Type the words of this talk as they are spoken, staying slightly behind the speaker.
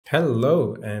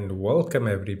Hello and welcome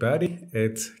everybody.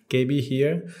 It's KB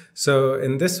here. So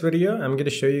in this video, I'm going to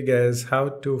show you guys how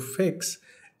to fix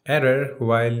error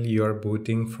while you're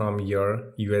booting from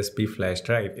your USB flash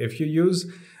drive. If you use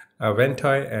a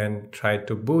Ventoy and try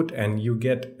to boot and you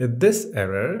get this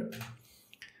error,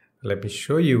 let me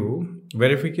show you.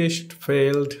 Verification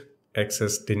failed,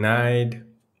 access denied,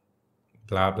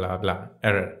 blah blah blah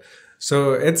error.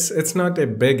 So it's not a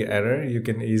big error. You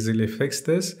can easily fix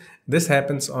this. This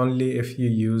happens only if you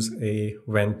use a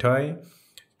Ventoy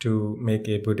to make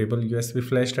a bootable USB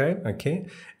flash drive. Okay,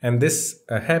 and this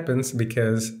happens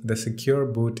because the secure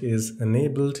boot is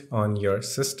enabled on your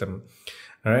system.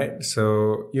 All right,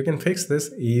 so you can fix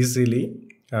this easily.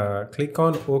 Click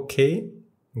on OK.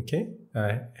 Okay,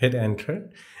 hit enter,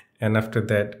 and after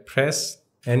that press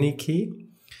any key,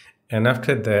 and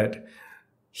after that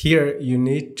here you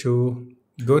need to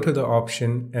go to the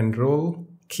option enroll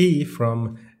key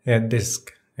from a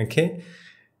disk. Okay,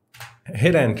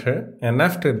 hit enter, and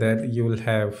after that you will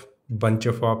have bunch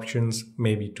of options,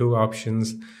 maybe two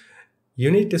options. You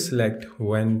need to select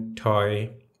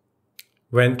Ventoy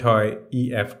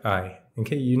EFI.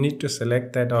 Okay, you need to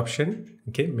select that option.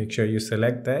 Okay, make sure you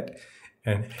select that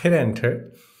and hit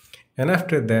enter, and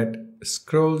after that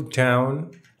scroll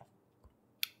down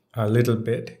a little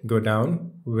bit, go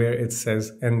down where it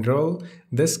says enroll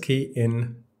this key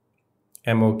in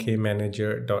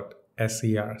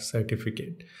mokmanager.ser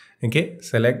certificate. Okay,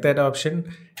 select that option,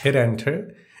 hit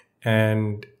enter,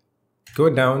 and go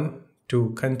down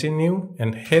to continue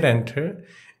and hit enter,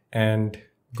 and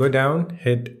go down,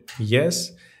 hit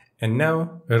yes, and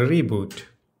now reboot.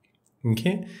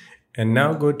 Okay, and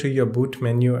now go to your boot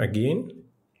menu again.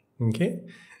 Okay,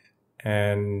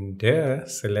 and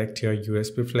select your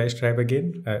USB flash drive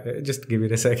again. Just give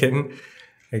it a second.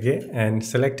 Okay, and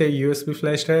select a USB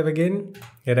flash drive again,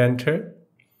 hit enter,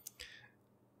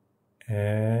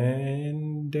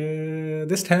 and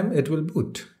this time it will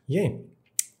boot. Yay,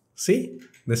 see,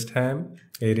 this time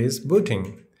it is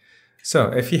booting. So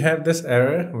if you have this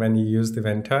error when you use the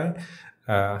Ventoy,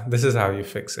 this is how you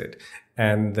fix it.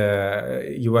 And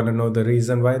you want to know the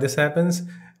reason why this happens,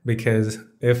 because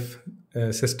if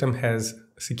system has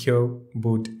secure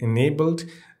boot enabled,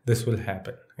 this will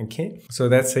happen. Okay, so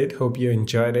that's it. Hope you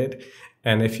enjoyed it.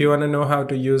 And if you want to know how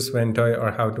to use Ventoy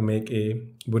or how to make a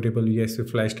bootable USB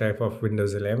flash drive of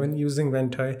Windows 11 using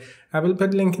Ventoy, I will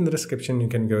put a link in the description. You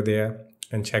can go there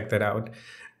and check that out.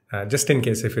 Just in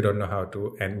case if you don't know how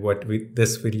to, and what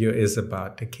this video is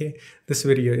about. Okay, this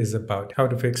video is about how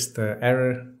to fix the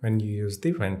error when you use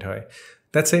the Ventoy.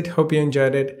 That's it. Hope you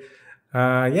enjoyed it.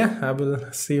 Yeah, I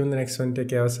will see you in the next one. Take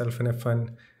care of yourself and have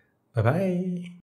fun. Bye bye.